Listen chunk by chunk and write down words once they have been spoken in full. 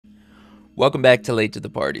Welcome back to Late to the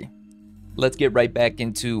Party. Let's get right back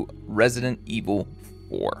into Resident Evil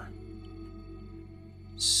 4.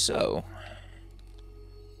 So,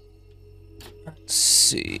 let's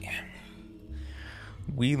see.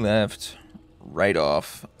 We left right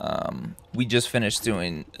off. We just finished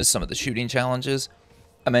doing some of the shooting challenges.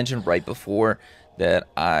 I mentioned right before that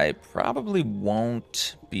I probably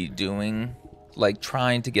won't be doing, like,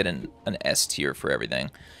 trying to get an S tier for everything.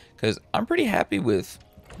 Because I'm pretty happy with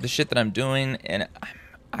the shit that I'm doing, and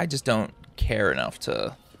I just don't care enough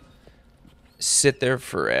to sit there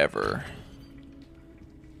forever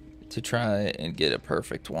to try and get a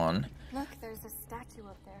perfect one. Look, there's a statue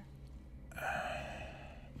up there.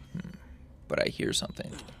 But I hear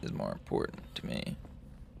something is more important to me.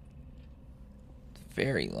 It's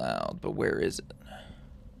very loud, but where is it?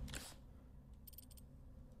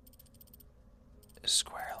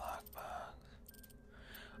 Square lockbox.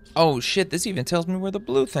 Oh shit, this even tells me where the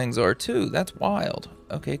blue things are too. That's wild.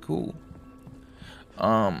 Okay, cool.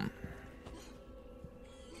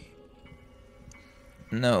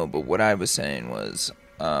 No, but what I was saying was,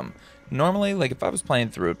 normally, like, if I was playing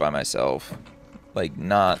through it by myself, like,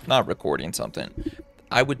 not recording something,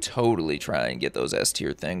 I would totally try and get those S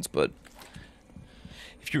tier things, but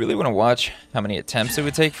if you really want to watch how many attempts it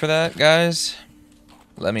would take for that, guys,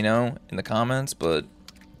 let me know in the comments, but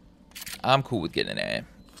I'm cool with getting an A.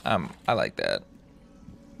 I like that.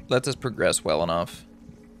 Lets us progress well enough.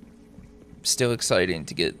 Still exciting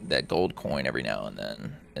to get that gold coin every now and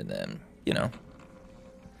then, you know,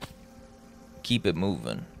 keep it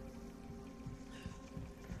moving.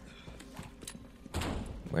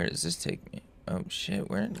 Where does this take me? Oh shit,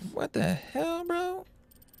 what the hell, bro?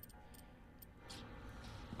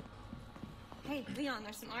 Hey, Leon,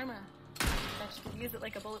 there's some armor. Bet you could use it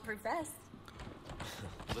like a bulletproof vest.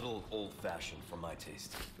 Little old-fashioned for my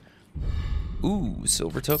taste. Ooh,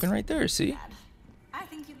 silver token right there, see? Dad, I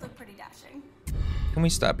think you'd look pretty dashing. Can we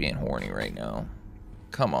stop being horny right now?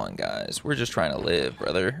 Come on, guys. We're just trying to live,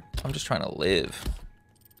 brother. I'm just trying to live.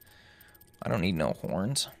 I don't need no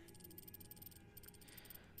horns.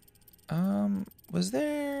 Was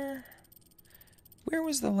there... Where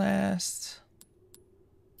was the last...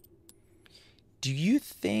 Do you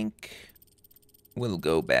think we'll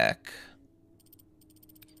go back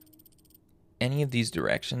any of these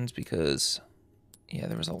directions? Because, yeah,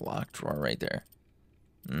 there was a locked drawer right there.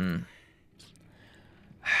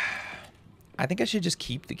 I think I should just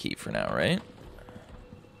keep the key for now, right?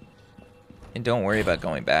 And don't worry about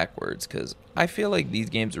going backwards, because I feel like these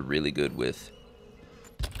games are really good with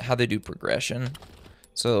how they do progression.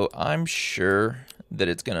 So I'm sure that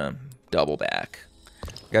it's going to double back.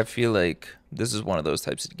 I feel like this is one of those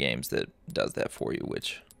types of games that does that for you,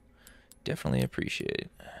 which definitely appreciate.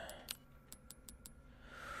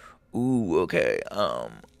 Ooh, okay.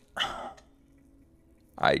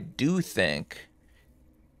 I do think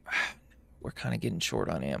we're kind of getting short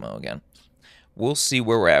on ammo again. We'll see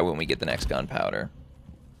where we're at when we get the next gunpowder.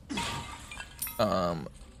 But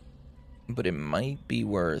it might be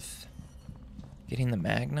worth getting the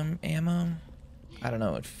Magnum ammo. I don't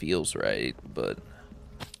know, it feels right, but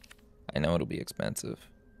I know it'll be expensive.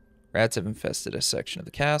 Rats have infested a section of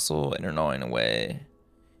the castle and are gnawing away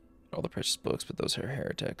all the precious books, but those are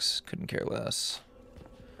heretics. Couldn't care less.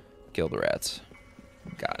 Kill the rats.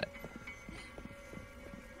 Got it.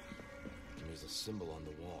 There's a symbol on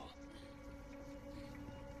the wall.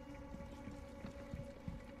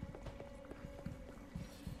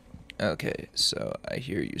 Okay, so I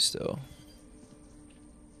hear you still.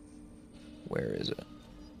 Where is it?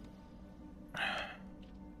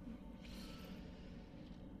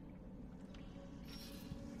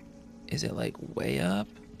 Is it like way up?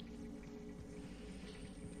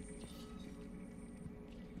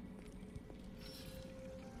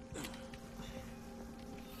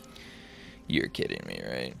 You're kidding me,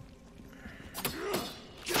 right?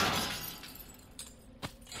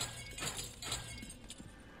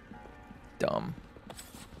 Dumb.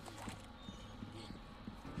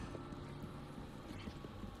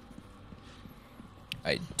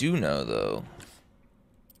 I do know, though.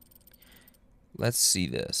 Let's see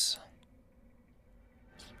this.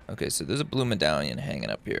 Okay, so there's a blue medallion hanging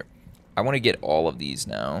up here. I want to get all of these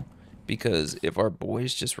now, because if our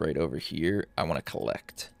boy's just right over here, I want to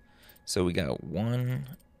collect. So we got 1,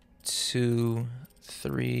 2,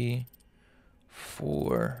 3,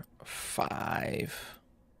 4, 5.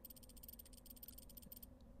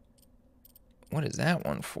 What is that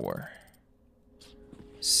one for?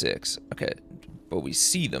 6. Okay, but we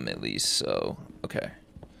see them at least, so okay.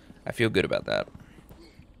 I feel good about that.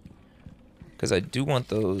 Because I do want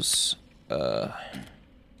those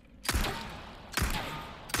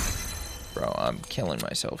Bro, I'm killing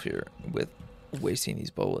myself here with wasting these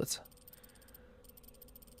bullets.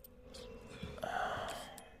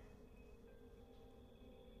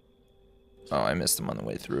 Oh, I missed them on the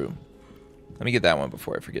way through. Let me get that one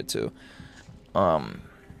before I forget to. I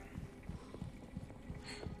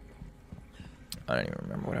don't even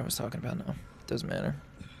remember what I was talking about now. Doesn't matter.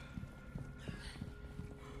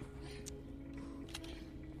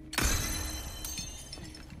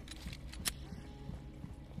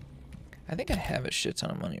 I think I have a shit ton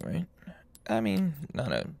of money, right? I mean,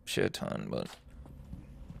 not a shit ton, but...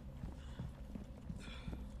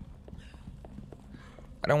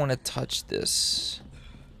 I don't want to touch this.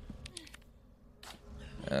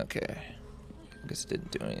 Okay. I guess it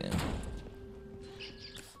didn't do anything.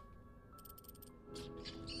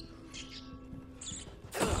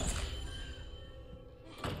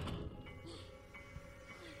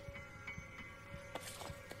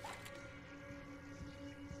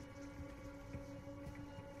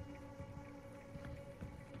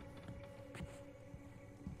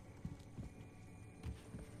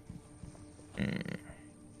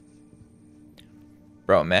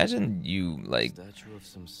 Bro, imagine you, like... Statue of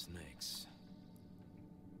some snakes.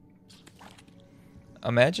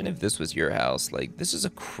 Imagine if this was your house. Like, this is a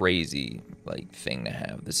crazy, like, thing to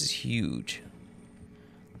have. This is huge.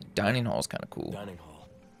 Dining hall is kind of cool. Dining hall.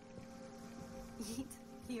 Eat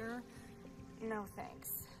here? No thanks.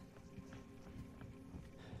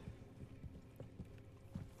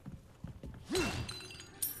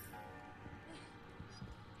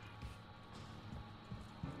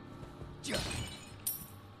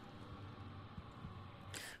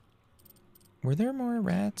 Were there more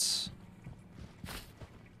rats?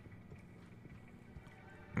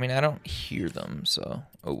 I mean, I don't hear them, so...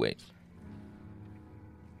 Oh, wait.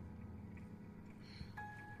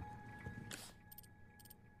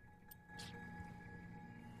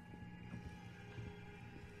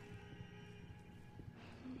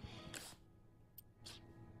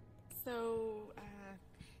 So,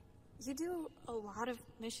 you do a lot of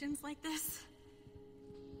missions like this?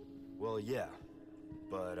 Well, yeah.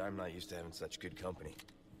 But I'm not used to having such good company.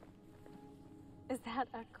 Is that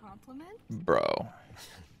a compliment? Bro.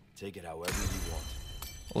 Take it however you want.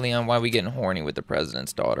 Leon, why are we getting horny with the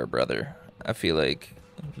president's daughter, brother? I feel like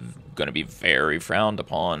gonna be very frowned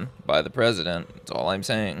upon by the president. That's all I'm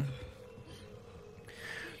saying.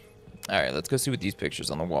 Alright, let's go see what these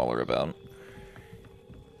pictures on the wall are about.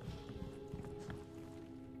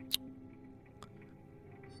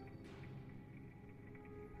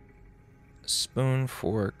 Spoon,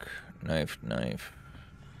 fork, knife, knife.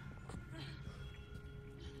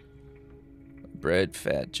 Bread,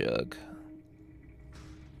 fat jug.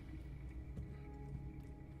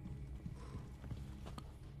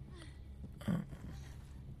 I'm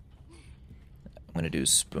gonna do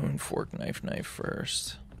spoon, fork, knife, knife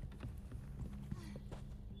first.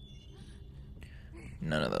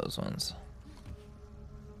 None of those ones.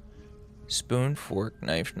 Spoon, fork,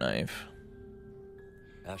 knife, knife.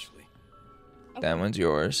 Ashley. That one's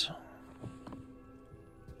yours.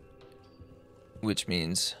 Which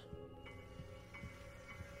means...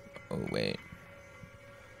 Oh, wait.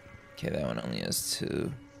 Okay, that one only has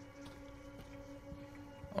two.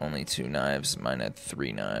 Only two knives. Mine had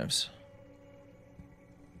three knives.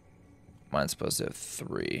 Mine's supposed to have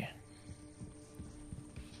three.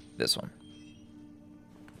 This one.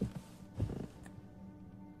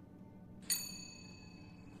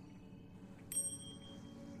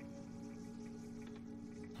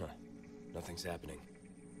 Huh. Nothing's happening.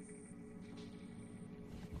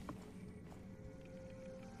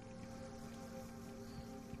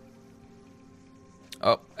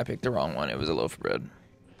 Oh, I picked the wrong one. It was a loaf of bread.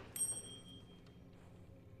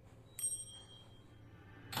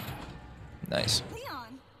 Nice.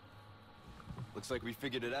 Leon! Looks like we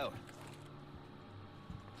figured it out.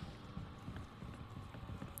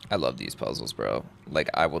 I love these puzzles, bro. Like,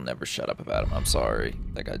 I will never shut up about them. I'm sorry.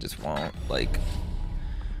 Like, I just won't. Like,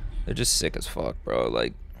 they're just sick as fuck, bro.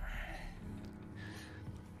 Like,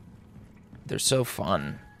 they're so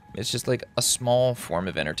fun. It's just like a small form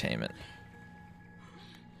of entertainment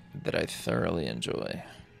that I thoroughly enjoy.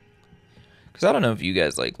 Because I don't know if you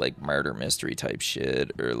guys like murder mystery type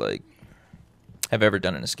shit or like have ever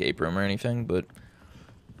done an escape room or anything, but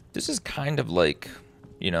this is kind of like,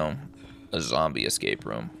 you know, a zombie escape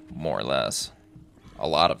room, more or less. A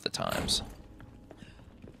lot of the times.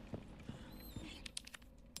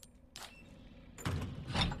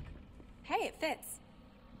 Hey, it fits.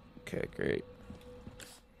 Okay, great.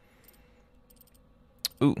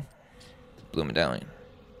 Ooh, blue medallion.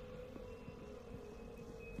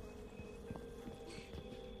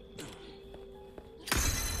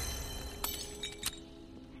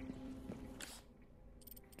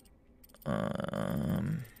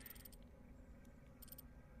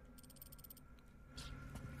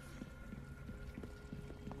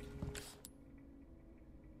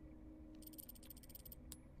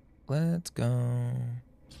 Let's go.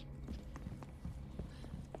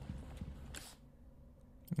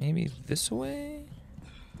 Maybe this way?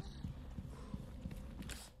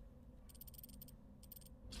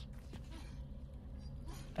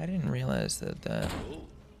 I didn't realize that Oh,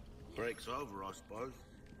 break's over, I suppose.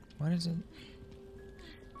 What is it?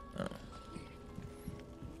 Oh.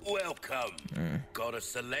 Welcome. Got a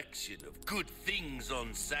selection of good things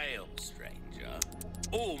on sale, stranger.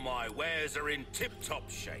 All my wares are in tip-top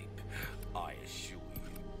shape, I assure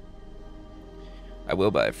you. I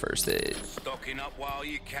will buy a first aid. Stocking up while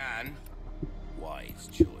you can. Wise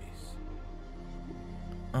choice.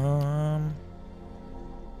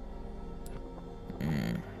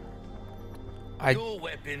 Your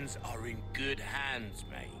weapons are in good hands,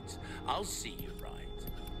 mate. I'll see you right.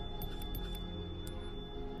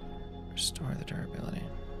 Restore the durability.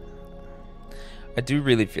 I do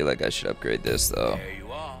really feel like I should upgrade this, though. There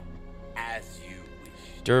you are, as you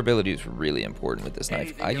wish. Durability is really important with this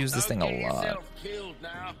knife. I use this thing a lot.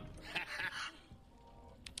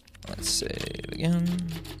 Let's save again.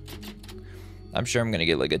 I'm sure I'm gonna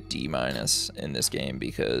get like a D- in this game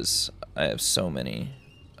because I have so many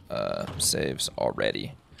saves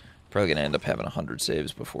already. Probably gonna end up having 100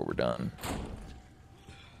 saves before we're done.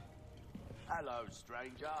 Hello,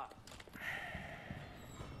 stranger.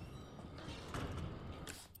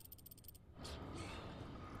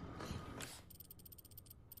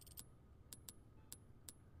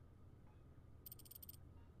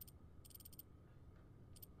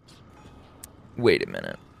 Wait a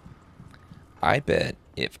minute. I bet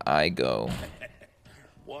if I go...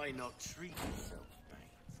 Why not treat yourself,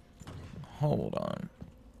 mate? Hold on.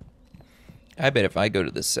 I bet if I go to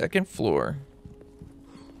the second floor...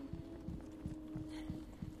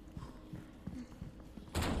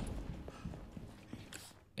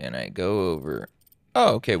 and I go over...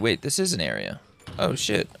 Oh, okay, wait, this is an area. Oh,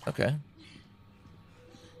 shit, okay.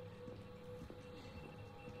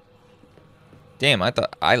 Damn,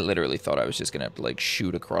 I literally thought I was just gonna have to, like,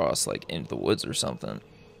 shoot across, like, into the woods or something.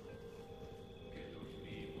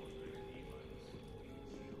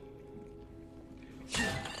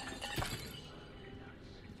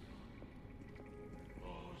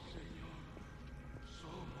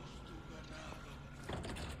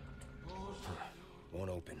 Won't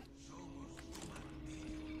open.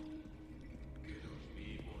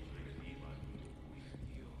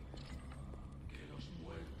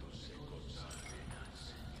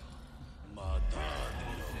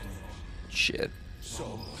 Shit.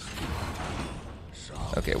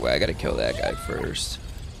 Okay, well, I gotta kill that guy first.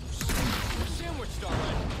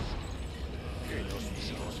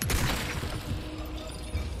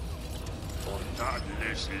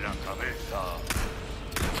 Cortarles la cabeza.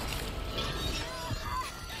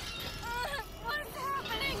 What's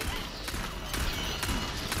happening?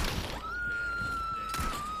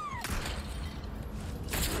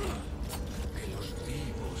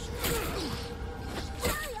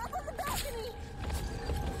 Hurry up on the balcony!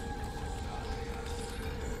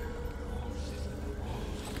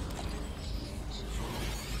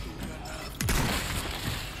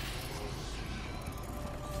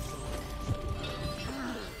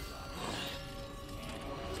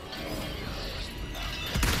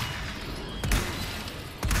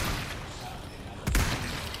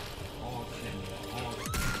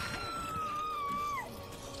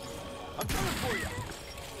 I'm coming for you.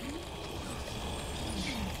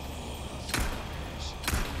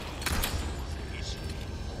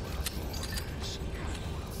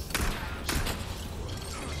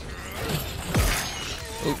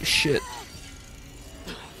 Oh, shit.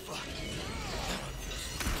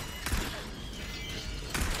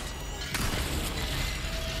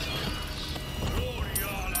 Gloria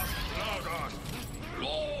a las plagas.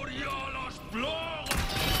 Gloria a las plagas.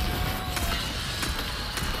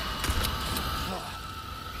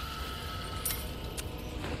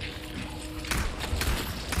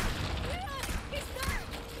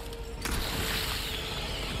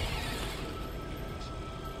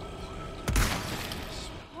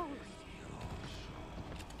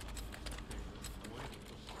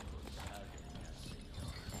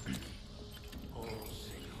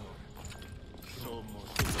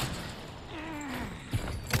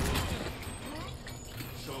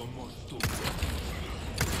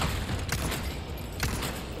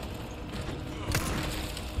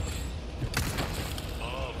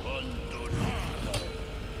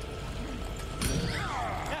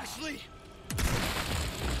 Ashley!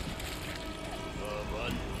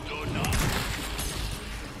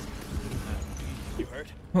 You hurt?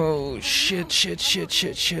 Oh, shit, shit, shit,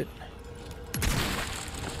 shit, shit.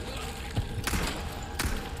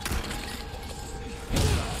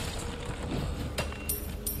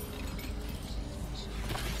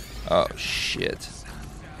 Oh, shit.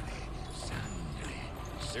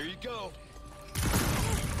 There you go.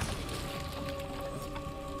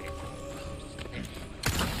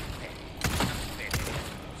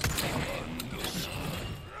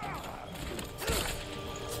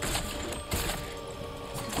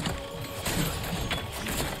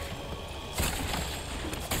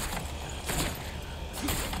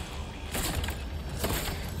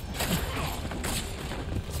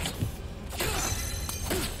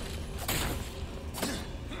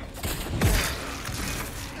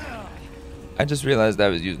 I just realized I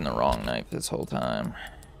was using the wrong knife this whole time.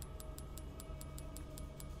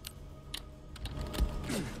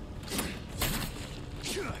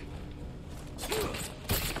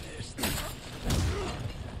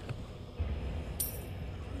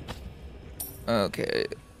 Okay.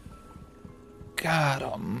 God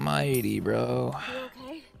almighty, bro. You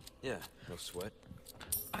okay? Yeah, no sweat.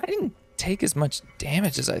 I didn't take as much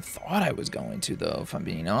damage as I thought I was going to, though, if I'm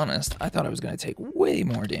being honest. I thought I was going to take way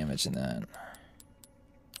more damage than that.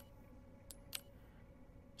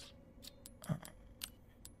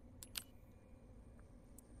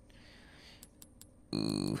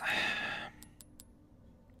 Ooh.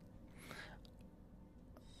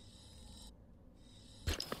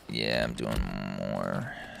 Yeah, I'm doing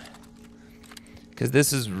more. Because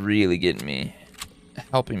this is really getting me,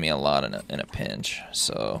 helping me a lot in a pinch.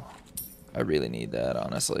 So I really need that,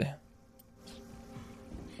 honestly.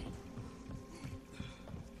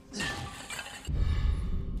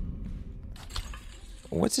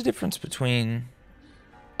 What's the difference between...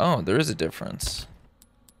 Oh, there is a difference.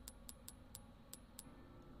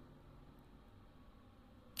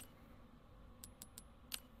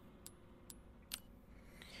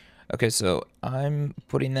 Okay, so I'm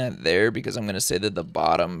putting that there because I'm going to say that the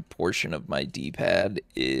bottom portion of my D-pad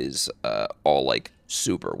is all, like,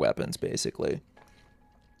 super weapons, basically.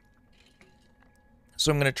 So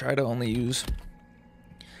I'm going to try to only use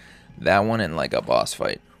that one in, like, a boss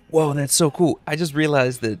fight. Whoa, that's so cool. I just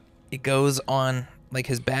realized that it goes on, like,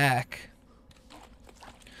 his back.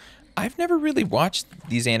 I've never really watched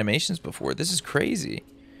these animations before. This is crazy.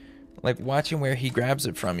 Like, watching where he grabs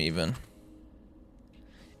it from, even.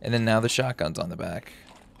 And then now the shotgun's on the back.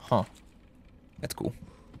 Huh. That's cool.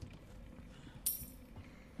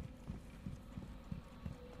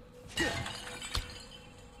 At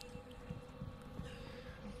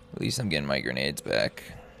least I'm getting my grenades back.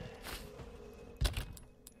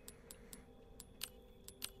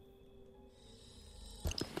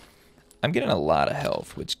 I'm getting a lot of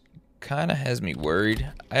health, which kind of has me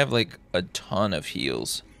worried. I have like a ton of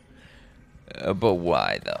heals. But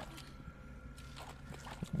why, though?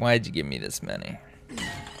 Why'd you give me this many?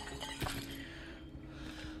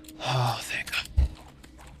 Oh, thank God.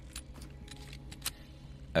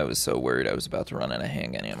 I was so worried I was about to run out of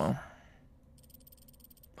handgun ammo.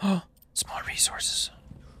 Oh, small resources.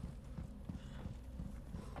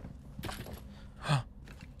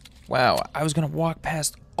 Wow, I was gonna walk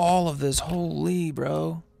past all of this. Holy,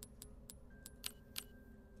 bro.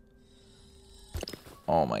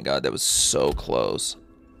 Oh my God, that was so close.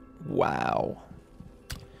 Wow.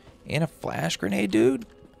 And a flash grenade, dude?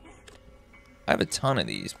 I have a ton of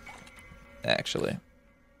these, actually.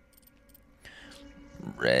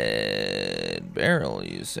 Red barrel,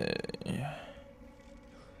 you say?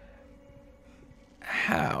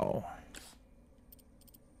 How?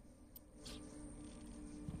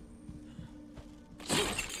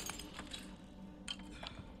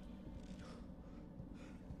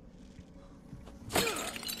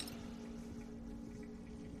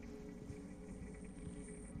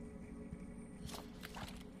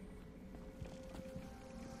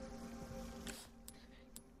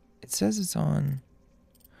 It says it's on...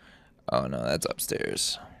 Oh, no, that's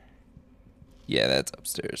upstairs. Yeah, that's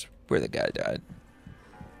upstairs, where the guy died.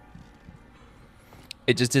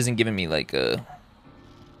 It just isn't giving me, like, a...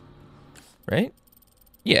 Right?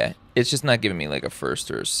 Yeah, it's just not giving me, like, a first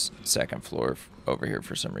or second floor over here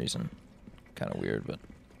for some reason. Kind of weird, but...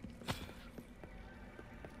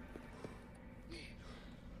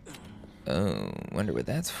 Oh, wonder what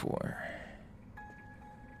that's for.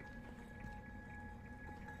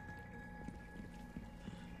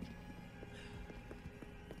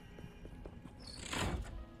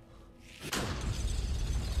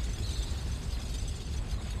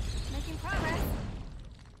 Making progress.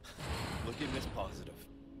 Looking this positive.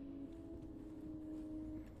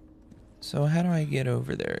 So how do I get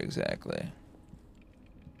over there exactly?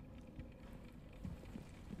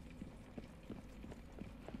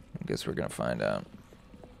 I guess we're gonna find out.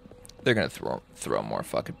 They're gonna throw more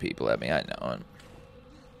fucking people at me. I know it.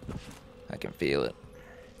 I can feel it.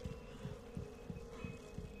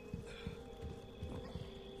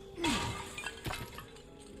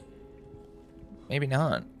 Maybe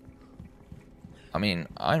not. I mean,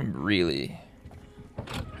 I'm really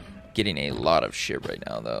getting a lot of shit right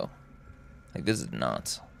now, though. Like, this is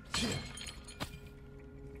nuts.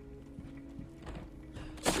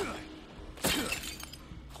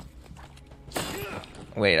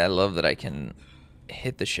 Wait, I love that I can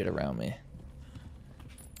hit the shit around me.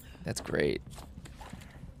 That's great.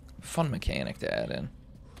 Fun mechanic to add in.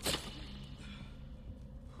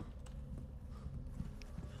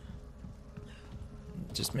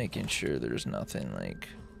 Just making sure there's nothing, like,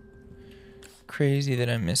 crazy that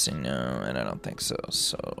I'm missing. No, and I don't think so.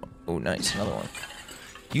 So, oh, nice, another one.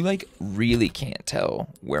 You, like, really can't tell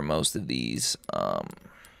where most of these,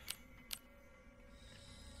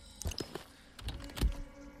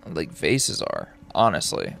 like, vases are,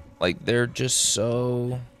 honestly. Like, they're just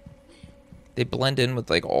so... They blend in with,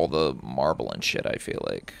 like, all the marble and shit, I feel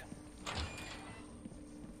like.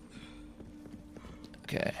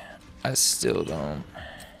 Okay. I still don't...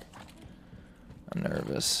 I'm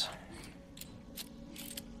nervous.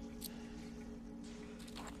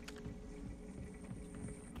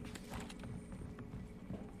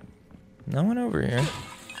 No one over here.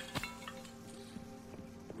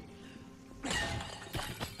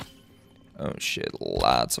 Oh shit,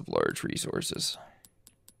 lots of large resources.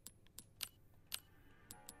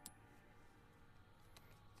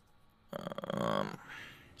 I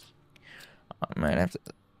might have to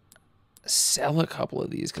sell a couple of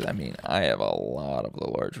these, because I mean, I have a lot of the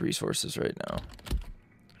large resources right now.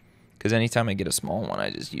 Because anytime I get a small one,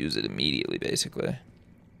 I just use it immediately, basically.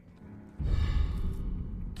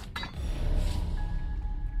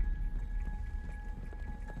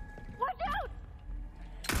 Watch out!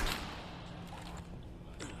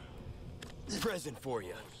 Present for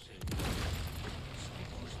you.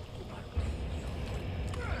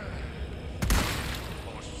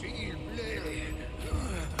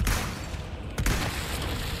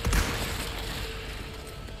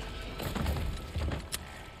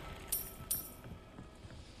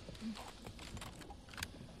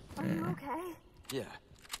 Are you okay? Yeah.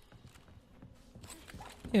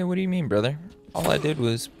 Yeah, what do you mean, brother? All I did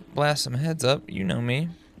was blast some heads up. You know me.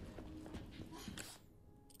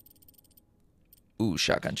 Ooh,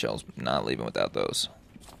 shotgun shells. Not leaving without those.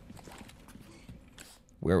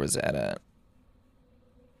 Where was that at?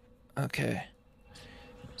 Okay.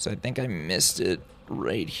 So I think I missed it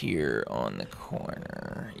right here on the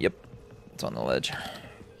corner. Yep. It's on the ledge.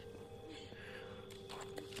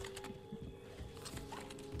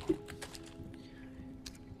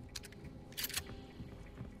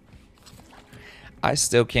 I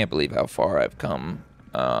still can't believe how far I've come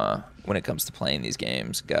when it comes to playing these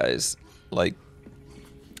games, guys. Like,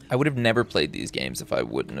 I would have never played these games if I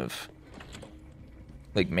wouldn't have,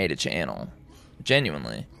 like, made a channel.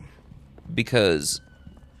 Genuinely. Because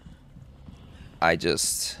I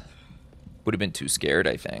just would have been too scared,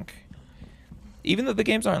 I think. Even though the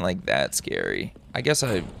games aren't, like, that scary. I guess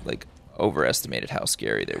I, like, overestimated how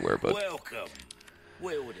scary they were, but... Welcome.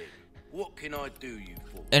 Wielding. What can I do you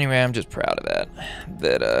for? Anyway, I'm just proud of that.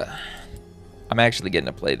 That, I'm actually getting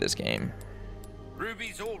to play this game.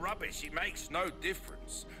 Ruby's all rubbish. It makes no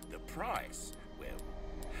difference. The price, well,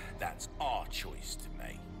 that's our choice to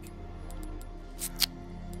make.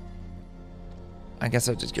 I guess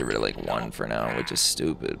I'll just get rid of, like, one for now, which is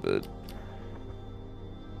stupid, but...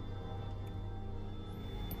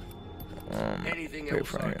 Anything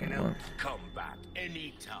else I can help? Come back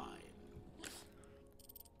anytime.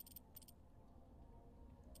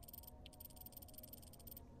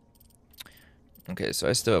 Okay, so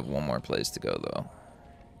I still have one more place to go, though.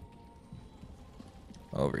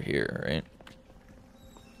 Over here, right?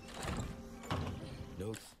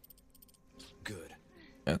 Nope. Good.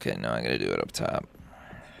 Okay, now I gotta do it up top.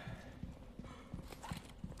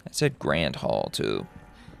 It said Grand Hall, too.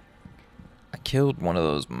 I killed one of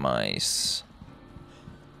those mice.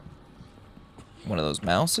 One of those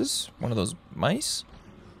mouses? One of those mice?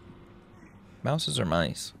 Mouses or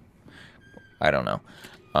mice? I don't know.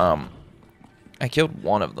 I killed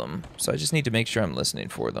one of them, so I just need to make sure I'm listening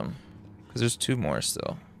for them. Because there's two more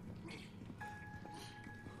still.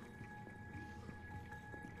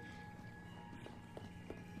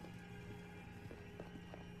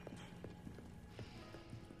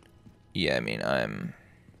 Yeah, I mean, I'm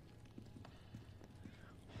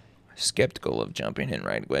skeptical of jumping in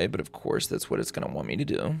right away, but of course that's what it's going to want me to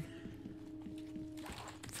do.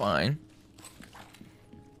 Fine.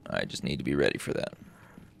 I just need to be ready for that.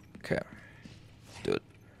 Okay. Do it.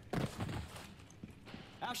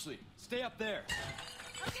 Ashley, stay up there.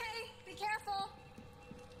 Okay, be careful.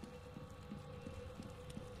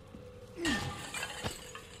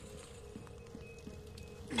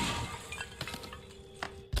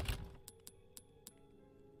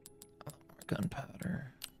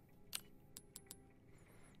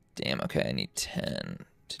 ammo. Okay, I need 10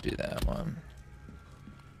 to do that one.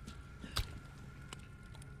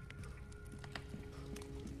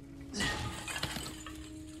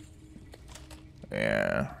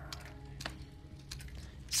 Yeah.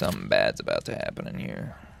 Something bad's about to happen in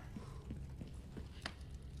here.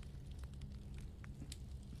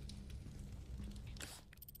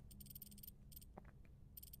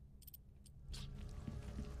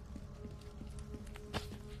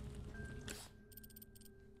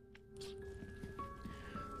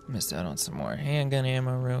 Missed out on some more handgun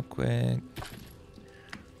ammo real quick.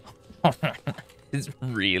 It's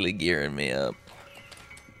really gearing me up.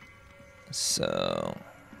 So,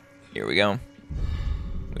 here we go.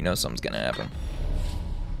 We know something's gonna happen.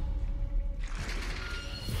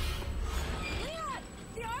 Leon!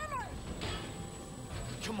 The armor!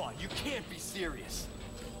 Come on, you can't be serious.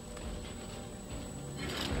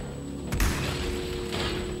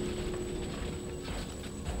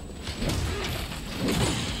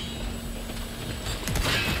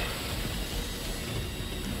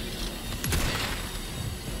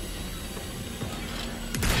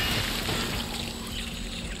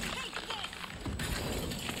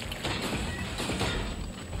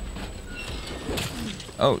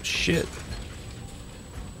 Oh, shit.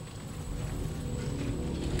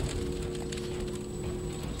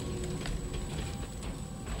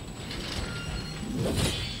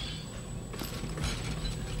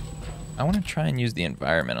 I want to try and use the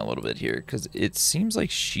environment a little bit here, because it seems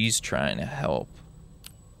like she's trying to help.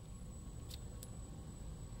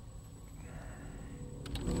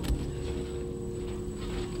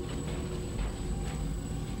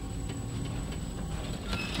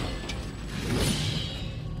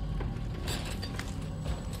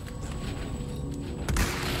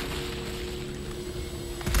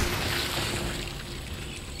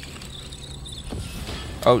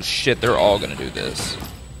 Oh shit, they're all gonna do this.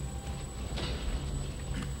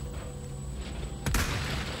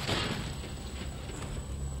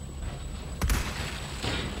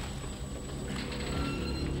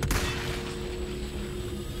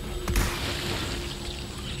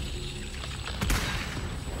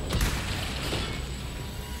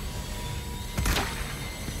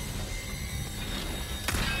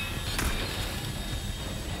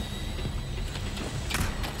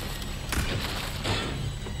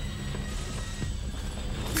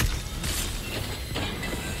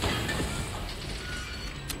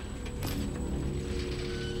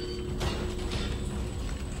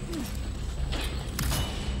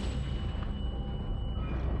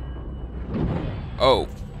 Oh,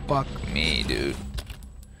 fuck me, dude.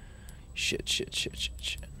 Shit, shit, shit, shit,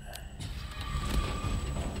 shit.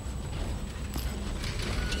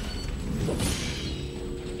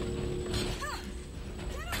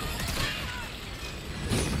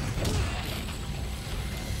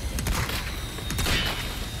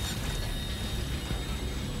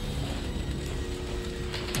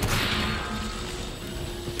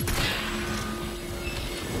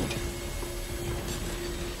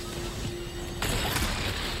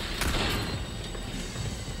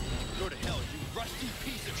 Go to hell, you rusty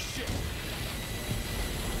piece of shit.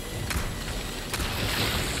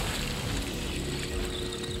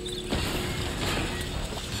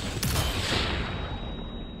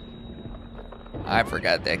 I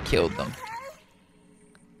forgot that killed them.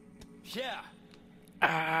 Yeah.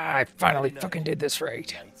 Ah, I finally fucking did this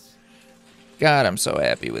right. God, I'm so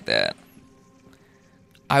happy with that.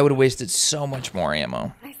 I would have wasted so much more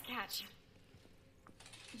ammo. Nice catch.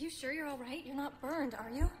 You sure you're alright? You're not burned, are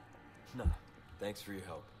you? No, thanks for your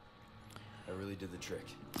help. I really did the trick.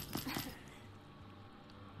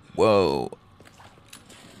 Whoa.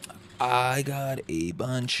 I got a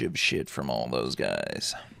bunch of shit from all those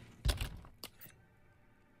guys.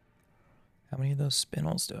 How many of those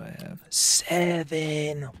spinels do I have?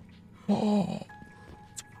 7. Oh.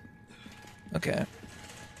 Okay.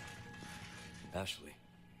 Ashley.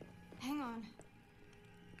 Hang on.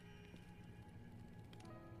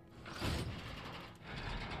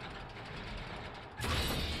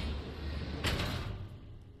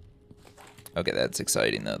 Okay, that's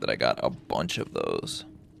exciting though that I got a bunch of those.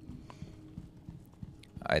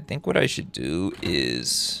 I think what I should do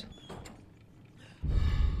is...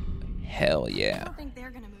 Hell I yeah. don't think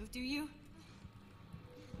they're gonna move, do you?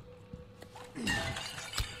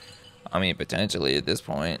 I mean, potentially at this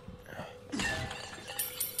point.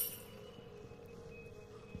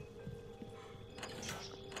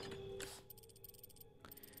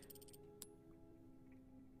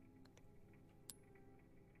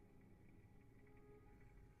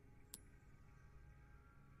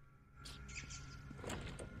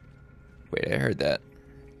 Wait, I heard that.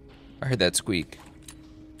 I heard that squeak.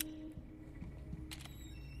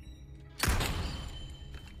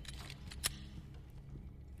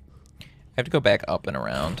 have to go back up and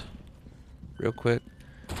around real quick.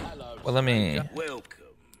 Well, let me... Welcome.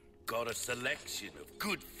 Got a selection of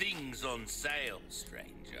good things on sale, stranger.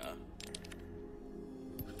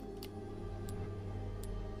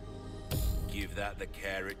 Give that the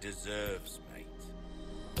care it deserves, mate.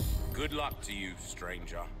 Good luck to you,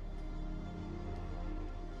 stranger.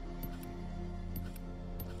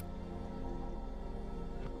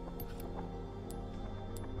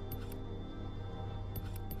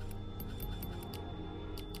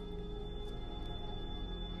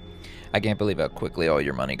 I can't believe how quickly all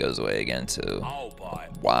your money goes away again, too. I'll buy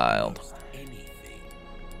Wild. almost anything.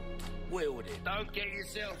 Wield it. Don't get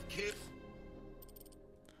yourself killed.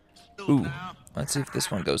 Ooh, let's see if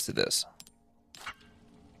this one goes to this.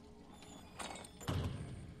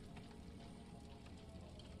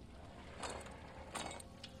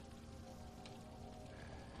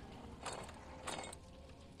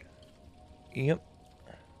 Yep.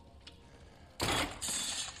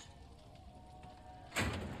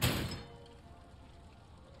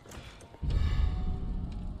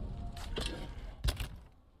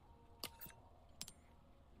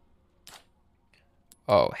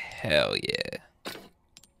 Oh, hell yeah.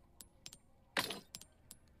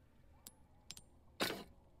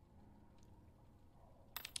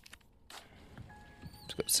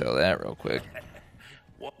 Let's go sell that real quick.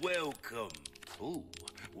 Welcome. Ooh,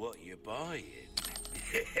 what you buying?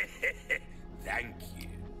 Thank you.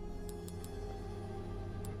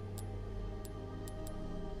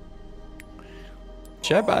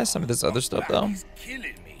 Should I buy some of this other stuff, though? He's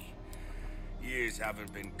killing me. Years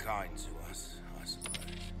haven't been kind to us, I suppose.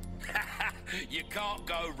 You can't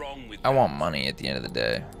go wrong with I that. want money at the end of the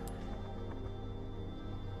day.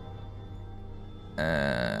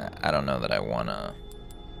 I don't know that I want a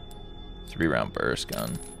 3-round burst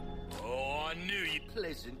gun. Oh, I knew you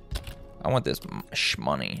pleasant. I want this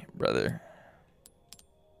money, brother.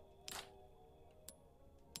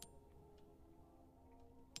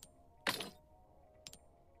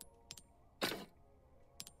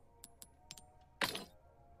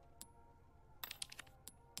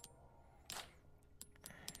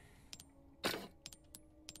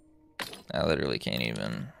 I literally can't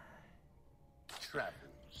even. Travels.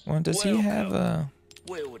 Well, does he have a...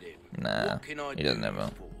 Wield it. Nah, What can I he doesn't do have a...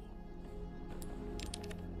 for?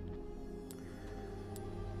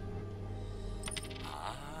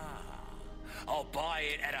 Ah, I'll buy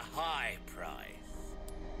it at a high price.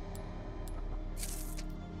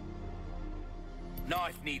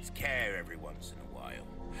 Knife needs care every once in a while.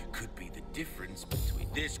 Could be the difference between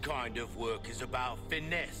this kind of work is about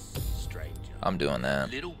finesse, stranger. I'm doing that.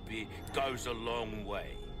 A little bit goes a long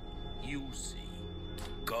way. You'll see.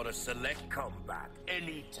 Gotta select combat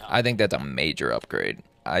anytime. I think that's a major upgrade.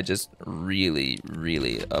 I just really,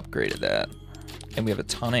 really upgraded that. And we have a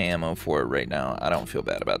ton of ammo for it right now. I don't feel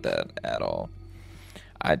bad about that at all.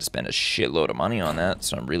 I had to spend a shitload of money on that,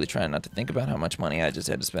 so I'm really trying not to think about how much money I just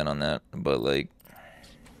had to spend on that. But, like,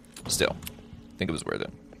 still, I think it was worth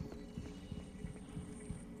it.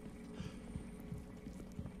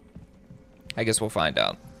 I guess we'll find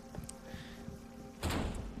out.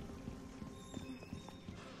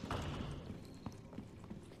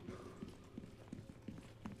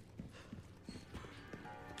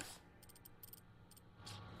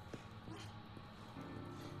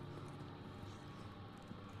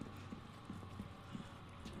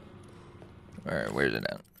 Alright, where's it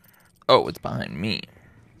at? Oh, it's behind me.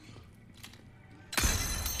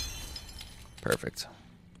 Perfect.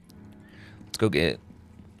 Let's go get...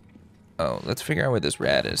 Oh, let's figure out where this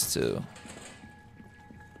rat is, too.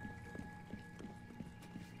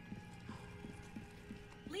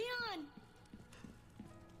 Leon!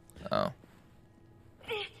 Oh.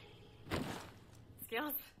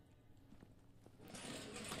 Skills.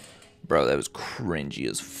 Bro, that was cringy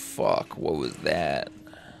as fuck. What was that?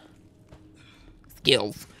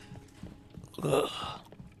 Skills. Ugh.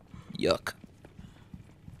 Yuck.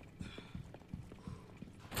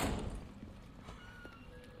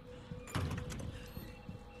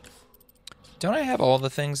 Don't I have all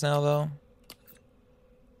the things now, though?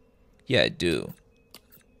 Yeah, I do.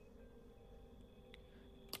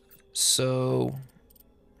 So...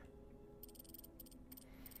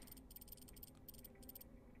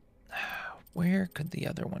 where could the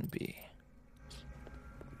other one be?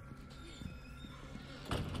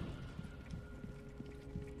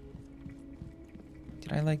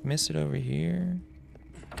 Did I, like, miss it over here?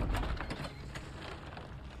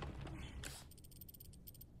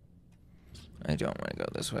 I don't want to go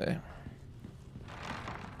this way.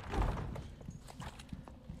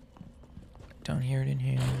 Don't hear it in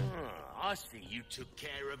here. I see you took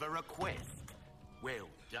care of a request. Well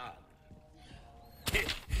done.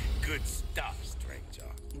 Good stuff, stranger.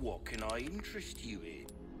 What can I interest you in?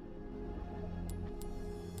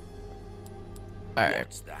 Alright.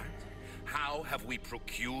 What's that? How have we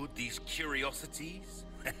procured these curiosities?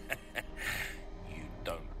 You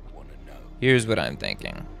don't want to know. Here's what I'm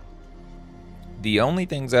thinking. The only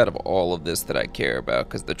things out of all of this that I care about,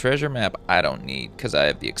 because the treasure map I don't need, because I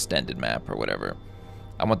have the extended map or whatever.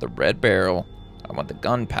 I want the red barrel, I want the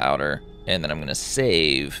gunpowder, and then I'm going to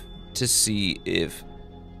save to see if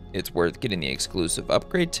it's worth getting the exclusive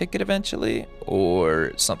upgrade ticket eventually,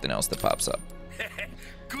 or something else that pops up.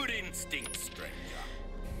 Good instinct, stranger.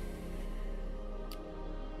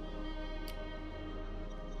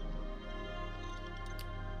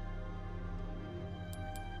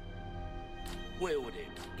 Well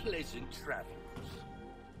then, pleasant travels.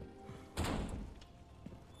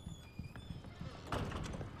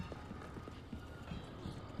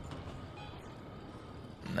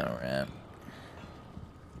 No rat.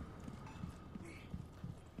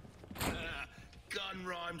 Gun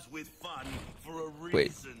rhymes with fun for a reason,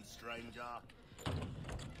 Wait. stranger.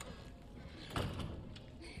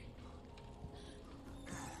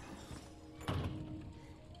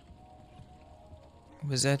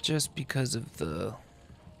 Was that just because of the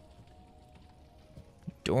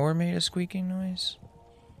door made a squeaking noise?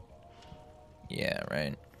 Yeah,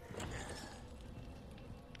 right.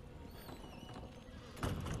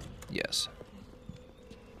 Yes.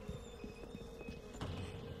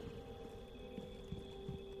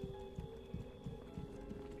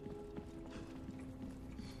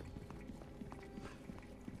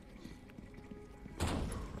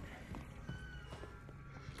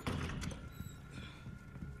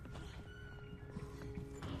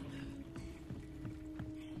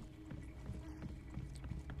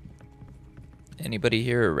 Anybody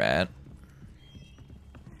hear a rat?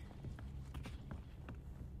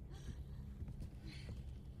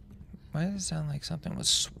 Why does it sound like something was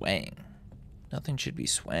swaying? Nothing should be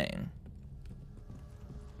swaying.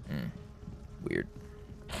 Weird.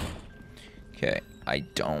 Okay, I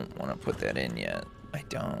don't want to put that in yet. I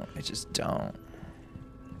don't. I just don't.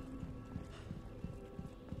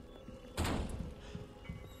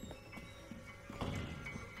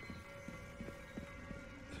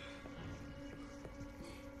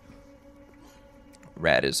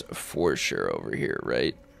 Rat is for sure over here,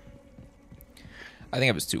 right? I think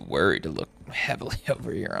I was too worried to look heavily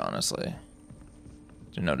over here, honestly,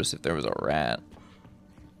 to notice if there was a rat.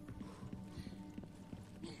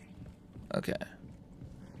 Okay.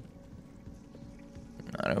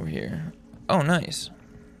 Not over here. Oh, nice.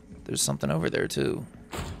 There's something over there, too.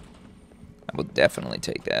 I will definitely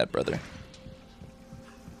take that, brother.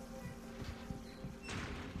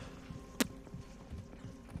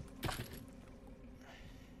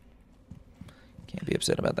 Can't be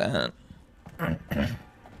upset about that.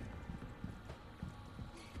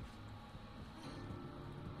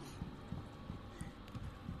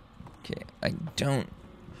 Okay, I don't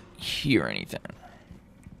hear anything.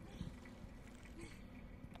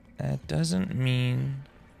 That doesn't mean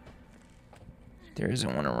there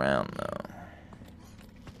isn't one around, though.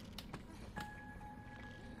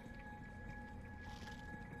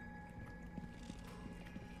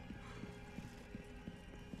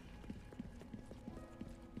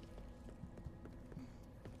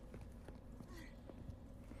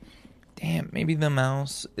 Damn, maybe the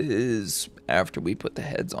mouse is after we put the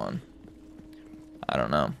heads on. I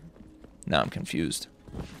don't know. Now I'm confused.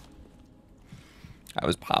 I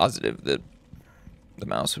was positive that the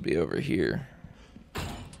mouse would be over here.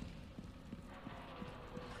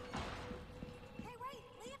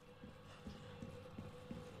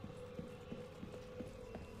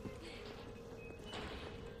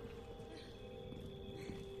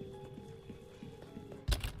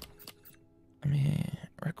 Let me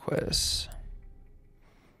request.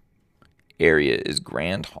 Area is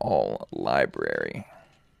Grand Hall Library.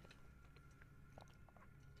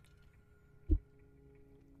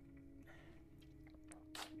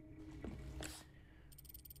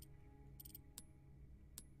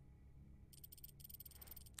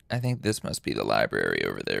 I think this must be the library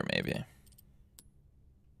over there, maybe.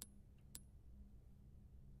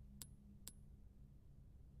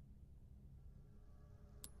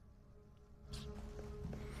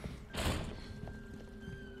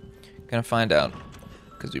 Gonna find out,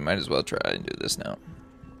 because we might as well try and do this now.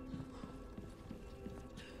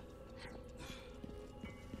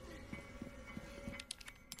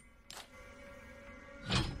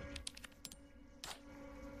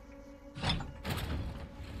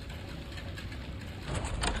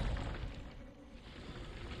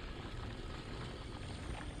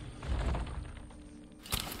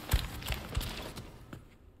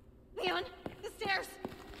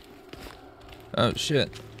 Oh shit.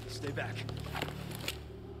 Stay back.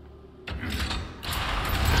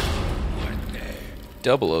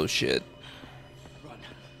 Double oh shit. Run.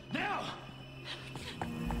 Now!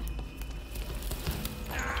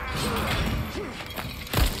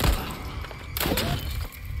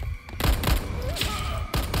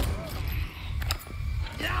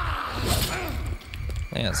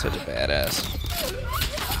 Man, such a badass.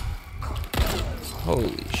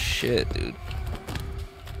 Holy shit, dude.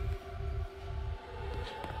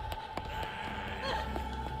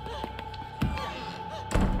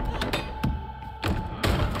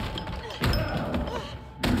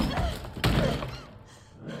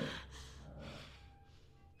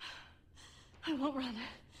 I won't run.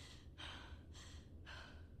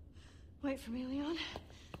 Wait for me, Leon.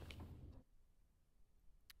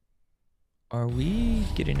 Are we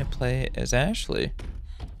getting to play as Ashley?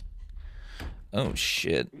 Oh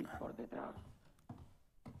shit.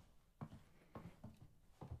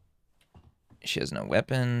 She has no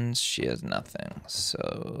weapons, she has nothing,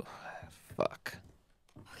 so fuck.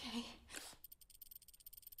 Okay.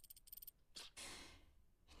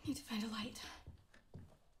 Need to find a light.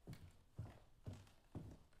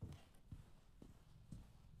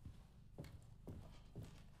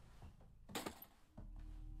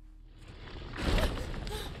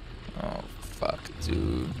 Oh fuck,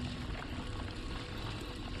 dude.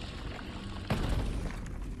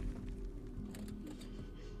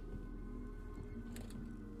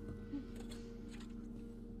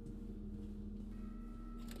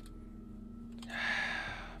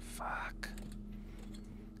 Fuck.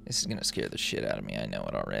 This is gonna scare the shit out of me, I know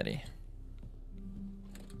it already.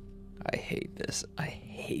 I hate this. I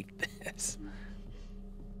hate this.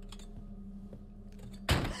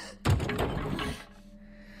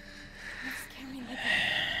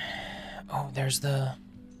 Oh, there's the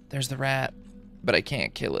rat. But I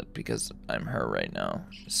can't kill it because I'm her right now.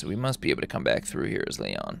 So we must be able to come back through here as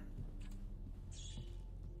Leon.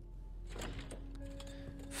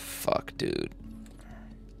 Fuck, dude.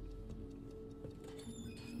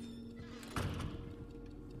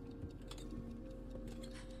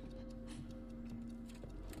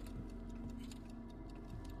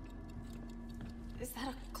 Is that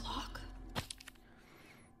a clock?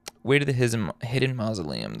 Way to the hidden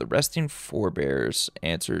mausoleum. The resting forebears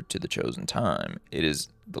answer to the chosen time. It is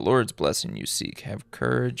the Lord's blessing you seek. Have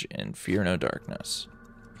courage and fear no darkness.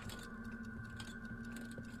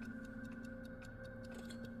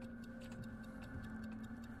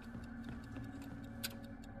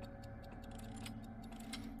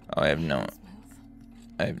 Oh, I have no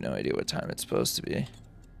idea what time it's supposed to be.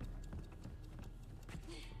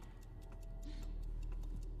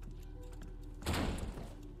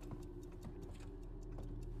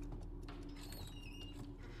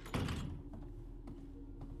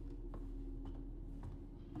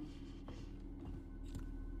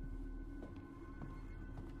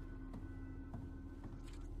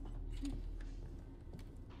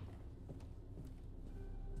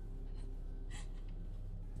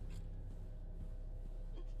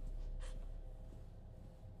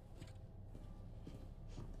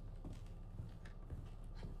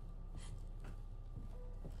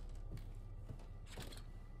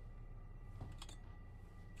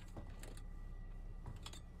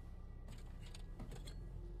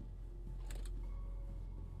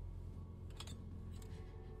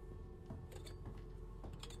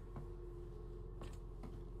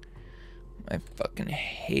 I fucking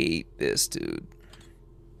hate this, dude.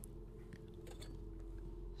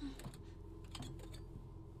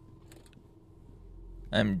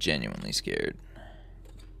 I'm genuinely scared.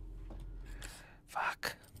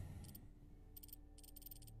 Fuck.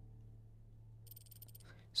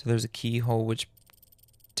 So there's a keyhole which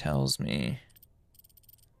tells me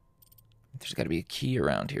there's got to be a key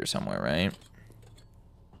around here somewhere, right?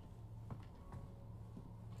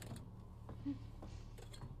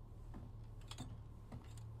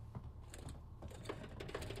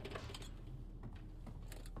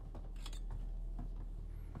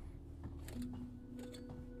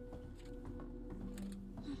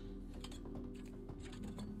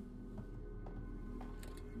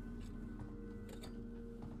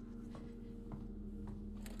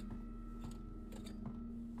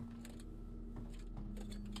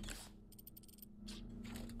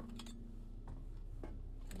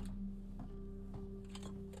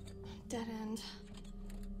 Dead end.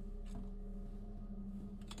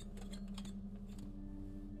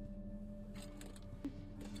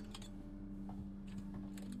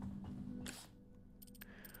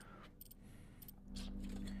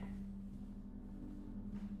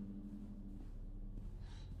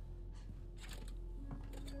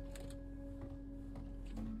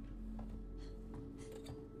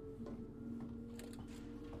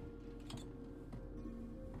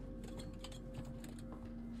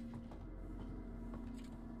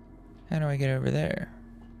 How do I get over there?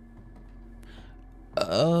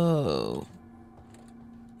 Oh.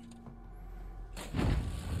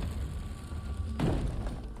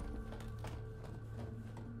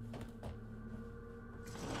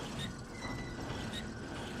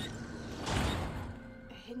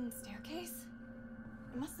 A hidden staircase?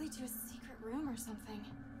 It must lead to a secret room or something.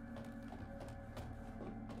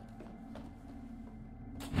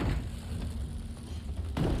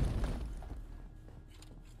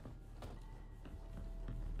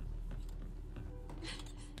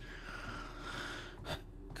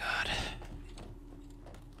 God.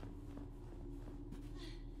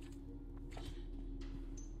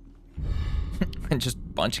 Just a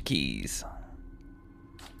bunch of keys.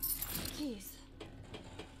 Keys.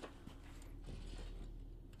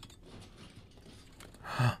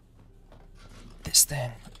 This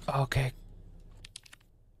thing. Okay.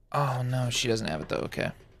 Oh no, she doesn't have it though.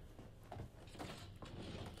 Okay.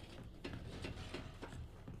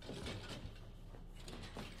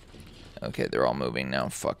 Okay, they're all moving now.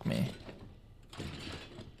 Fuck me.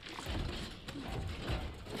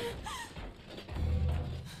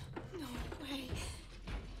 No way.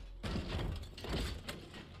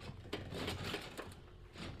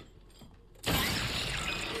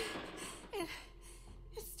 It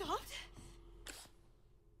stopped?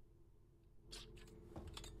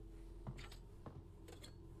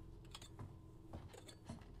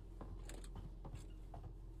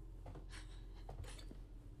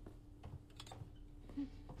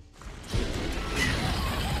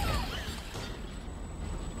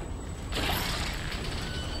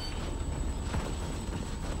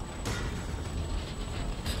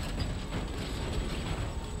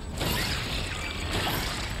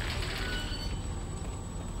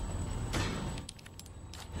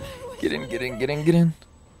 Get in, get in, get in, get in.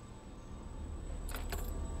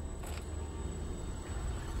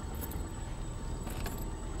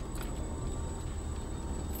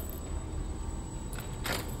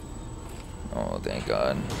 Oh, thank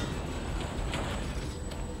God.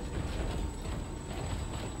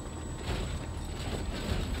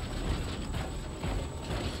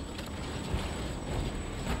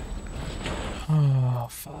 Oh,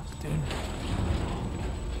 fuck, dude.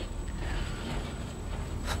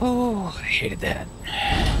 Oh, I hated that.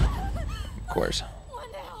 Of course.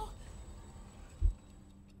 What now?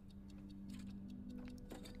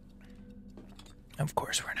 Of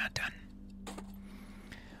course, we're not done.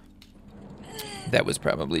 That was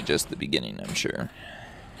probably just the beginning, I'm sure.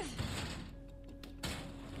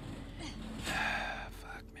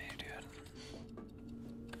 Fuck me, dude.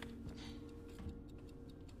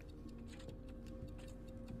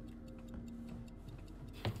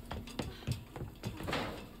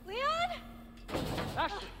 Leon?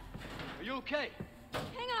 Ashley, are you okay?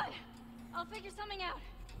 Hang on. I'll figure something out.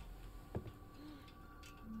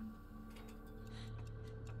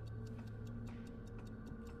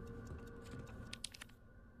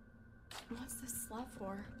 What's this slot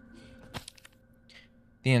for?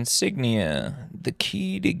 The insignia, the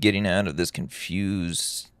key to getting out of this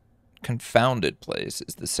confounded place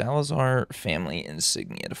is the Salazar family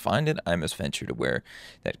insignia. To find it, I must venture to where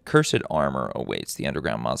that cursed armor awaits the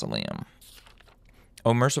underground mausoleum.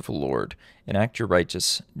 O merciful Lord, enact your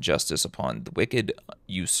righteous justice upon the wicked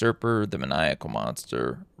usurper, the maniacal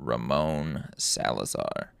monster, Ramon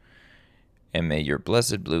Salazar. And may your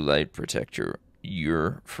blessed blue light protect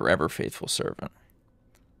your forever faithful servant,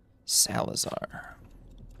 Salazar.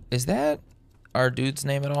 Is that our dude's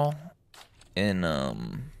name at all? In,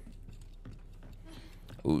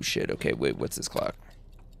 oh, shit. Okay, wait, what's this clock?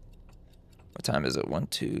 What time is it? 1,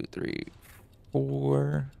 2, 3,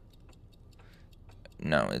 4.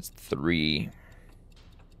 No, it's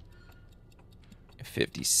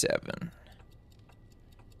 3:57.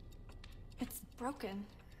 It's broken.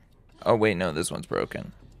 Oh, wait, no, this one's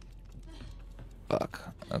broken. Fuck.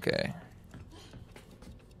 Okay.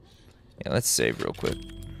 Yeah, let's save real quick.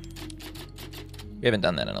 We haven't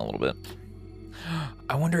done that in a little bit.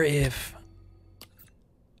 I wonder if...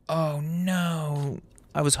 Oh, no.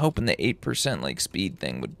 I was hoping the 8% like speed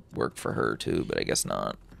thing would work for her too, but I guess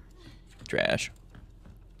not. Trash.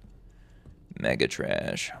 Mega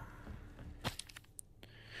trash.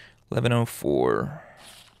 11:04.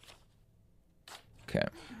 Okay.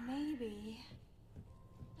 Maybe.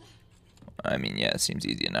 I mean, yeah, it seems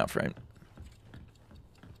easy enough, right?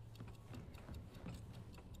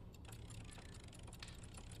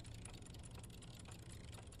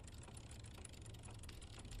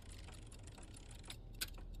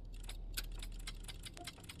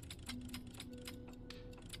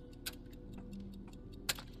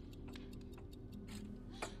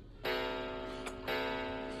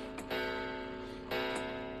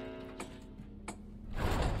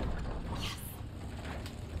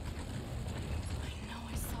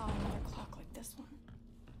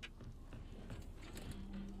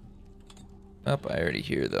 Oh, I already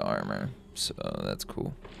hear the armor, so that's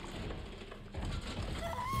cool.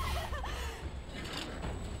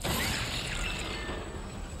 It's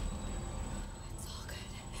all good.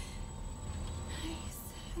 Nice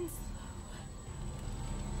and slow.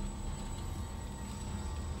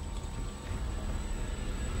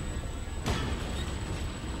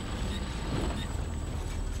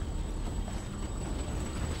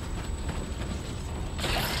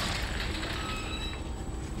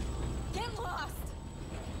 Get lost!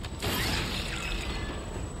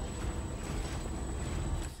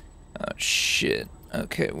 Oh, shit.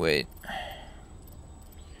 Okay, wait.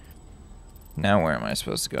 Now where am I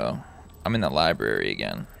supposed to go? I'm in the library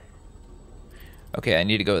again. Okay, I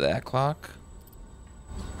need to go to that clock.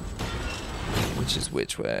 Which is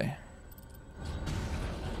which way?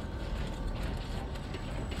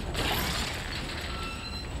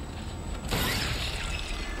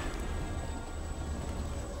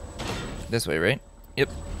 This way, right? Yep.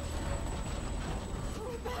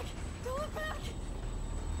 Don't look back! Don't look back!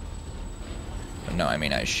 No, I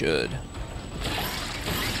mean I should.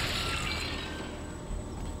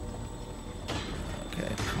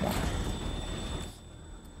 Okay, come on.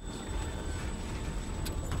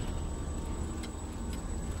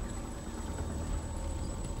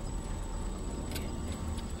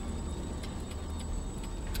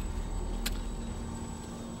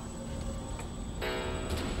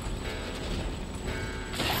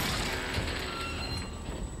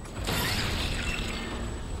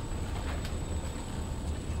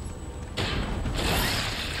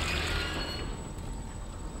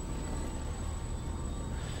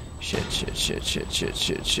 Shit.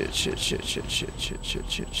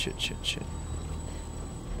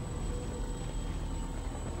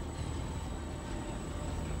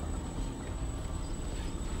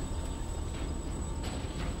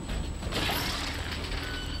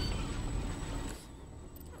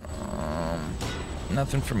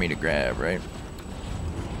 Nothing for me to grab, right?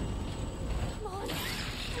 Come on! Come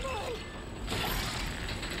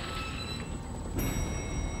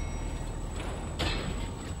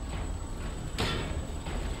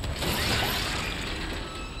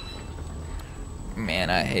on! Man,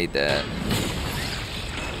 I hate that.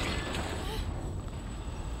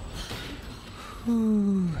 I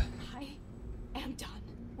am done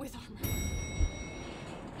with armor.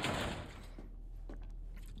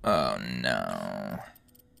 Oh no.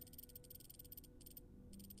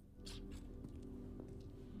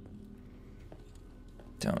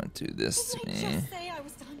 Don't do this to Didn't I me. just say I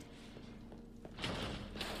was done?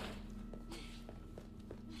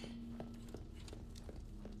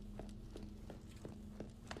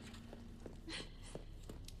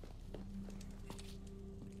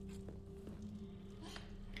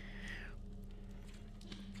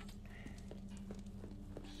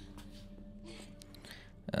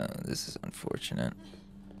 Oh, this is unfortunate.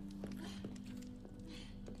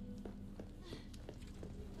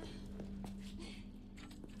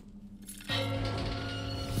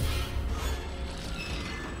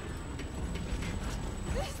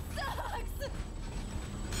 This sucks!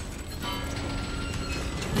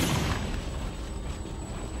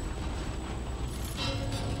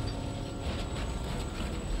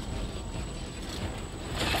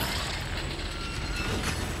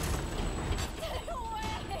 Get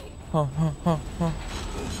away! Oh.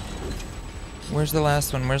 Where's the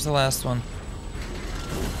last one? Where's the last one?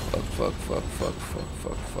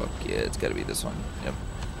 Fuck. Yeah, it's gotta be this one. Yep.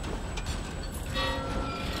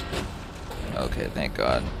 Okay, thank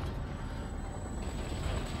God.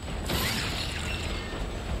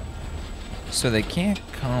 So they can't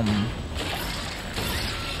come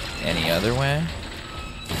any other way?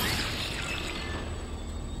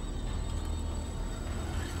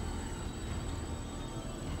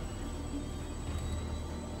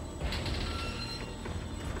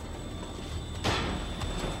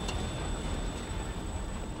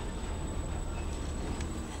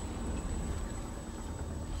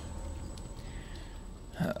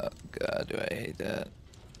 Oh God, do I hate that.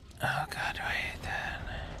 Oh God, do I hate that.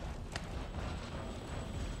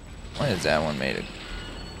 Why is that one made it?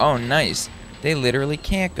 Oh, nice. They literally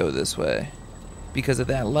can't go this way because of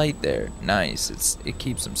that light there. Nice. It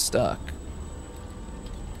keeps them stuck.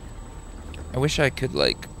 I wish I could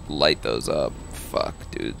like light those up.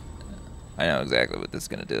 Fuck, dude. I know exactly what this is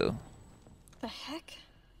gonna do. The heck?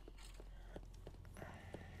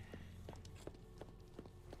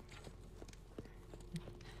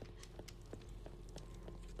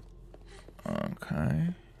 Okay.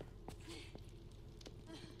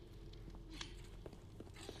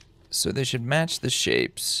 So they should match the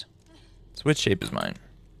shapes. So which shape is mine?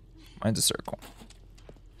 Mine's a circle.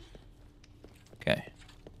 Okay.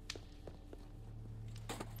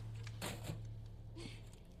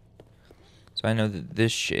 So I know that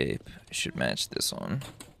this shape should match this one.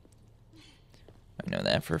 I know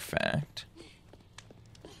that for a fact.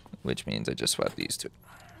 Which means I just swap these two.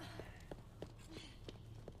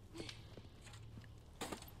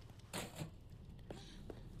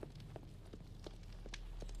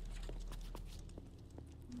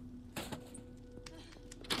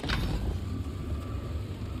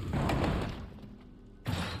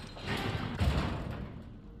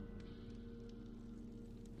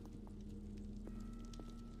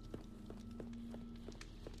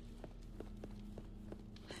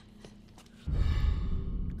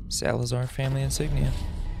 Salazar family insignia.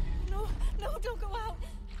 No, no, don't go out.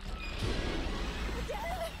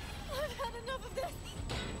 Dad, I've had enough of this.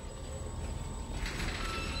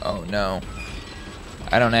 Oh no.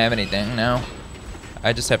 I don't have anything now.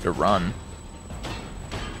 I just have to run.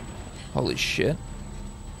 Holy shit.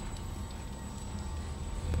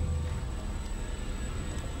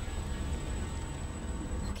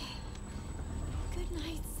 Okay. Good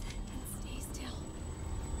nights and stay still.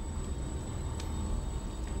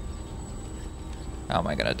 How am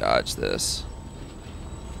I gonna dodge this?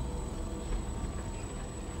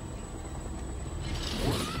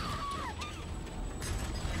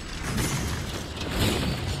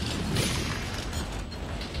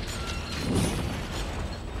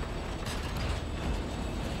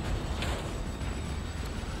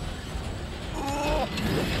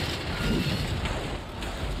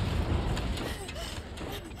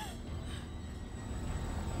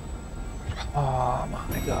 Oh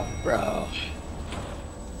my god, bro.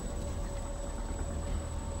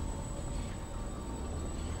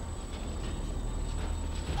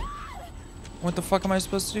 What the fuck am I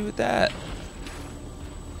supposed to do with that?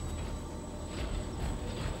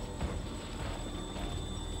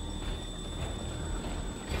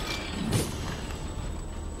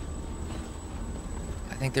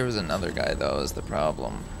 I think there was another guy though, is the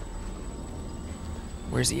problem.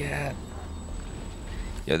 Where's he at?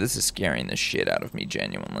 Yo, this is scaring the shit out of me,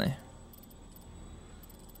 genuinely.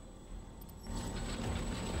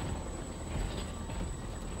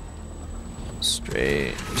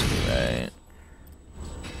 Straight to the right.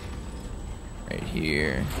 Right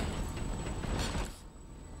here.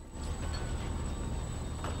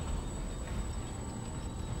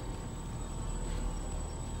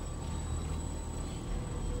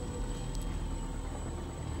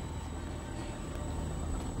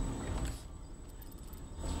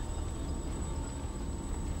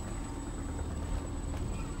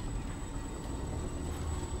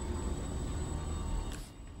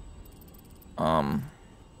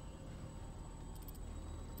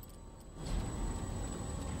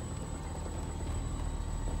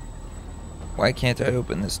 Why can't I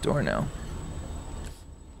open this door now?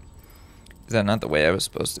 Is that not the way I was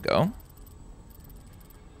supposed to go?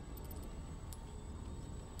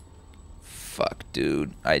 Fuck,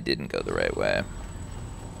 dude. I didn't go the right way.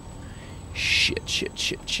 Shit, shit,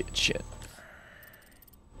 shit, shit, shit.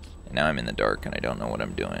 And now I'm in the dark and I don't know what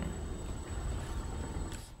I'm doing.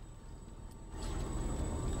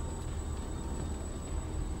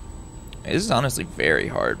 This is honestly very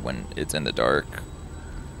hard when it's in the dark.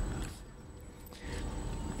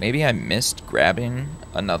 Maybe I missed grabbing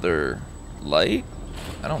another light?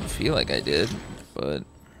 I don't feel like I did, but...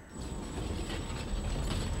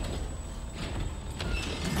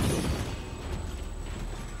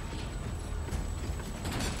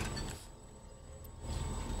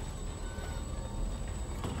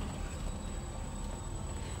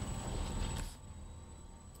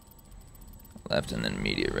 Left and then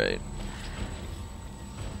immediate right.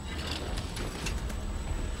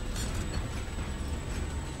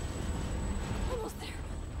 Almost there.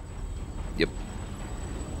 Yep.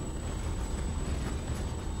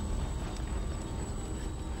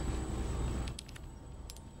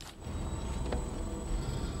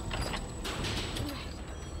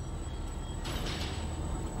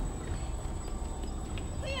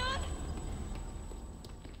 Leon!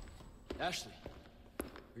 Ashley,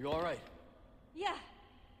 are you all right? Yeah.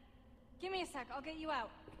 Give me a sec. I'll get you out.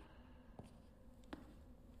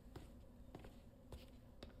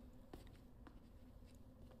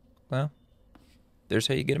 Well, there's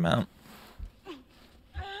how you get him out.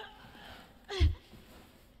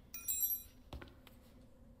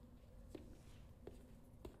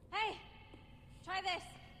 Hey! Try this.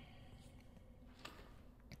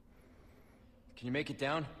 Can you make it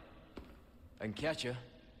down? I can catch you.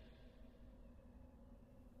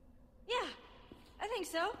 Yeah, I think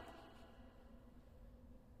so.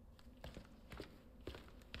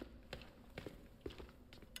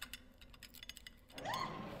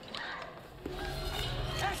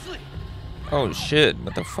 Oh shit,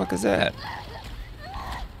 what the fuck is that?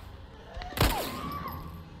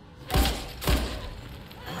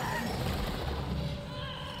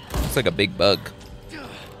 Looks like a big bug.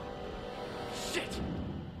 Shit.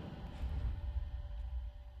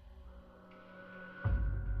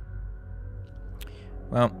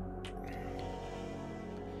 Well,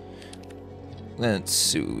 let's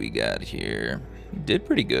see what we got here. Did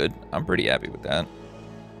pretty good. I'm pretty happy with that.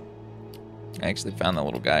 I actually found that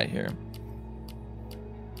little guy here.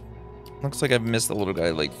 Looks like I've missed the little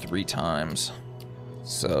guy like 3 times.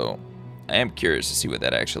 So, I am curious to see what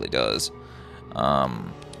that actually does.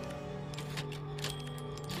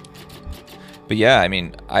 But yeah, I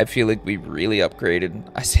mean, I feel like we really upgraded.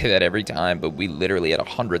 I say that every time, but we literally had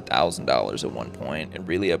 $100,000 at one point and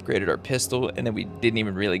really upgraded our pistol. And then we didn't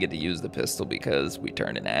even really get to use the pistol because we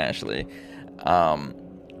turned into Ashley.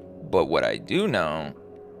 But what I do know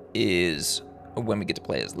is when we get to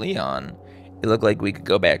play as Leon, it looked like we could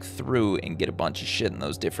go back through and get a bunch of shit in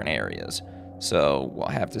those different areas. So we'll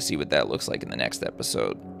have to see what that looks like in the next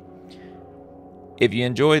episode. If you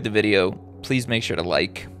enjoyed the video, please make sure to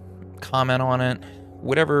like, comment on it,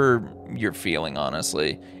 whatever you're feeling,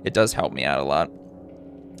 honestly. It does help me out a lot.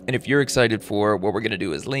 And if you're excited for what we're going to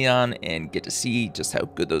do as Leon and get to see just how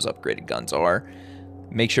good those upgraded guns are,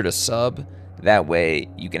 make sure to sub. That way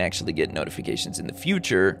you can actually get notifications in the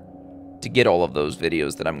future to get all of those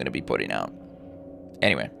videos that I'm going to be putting out.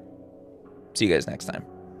 Anyway, see you guys next time.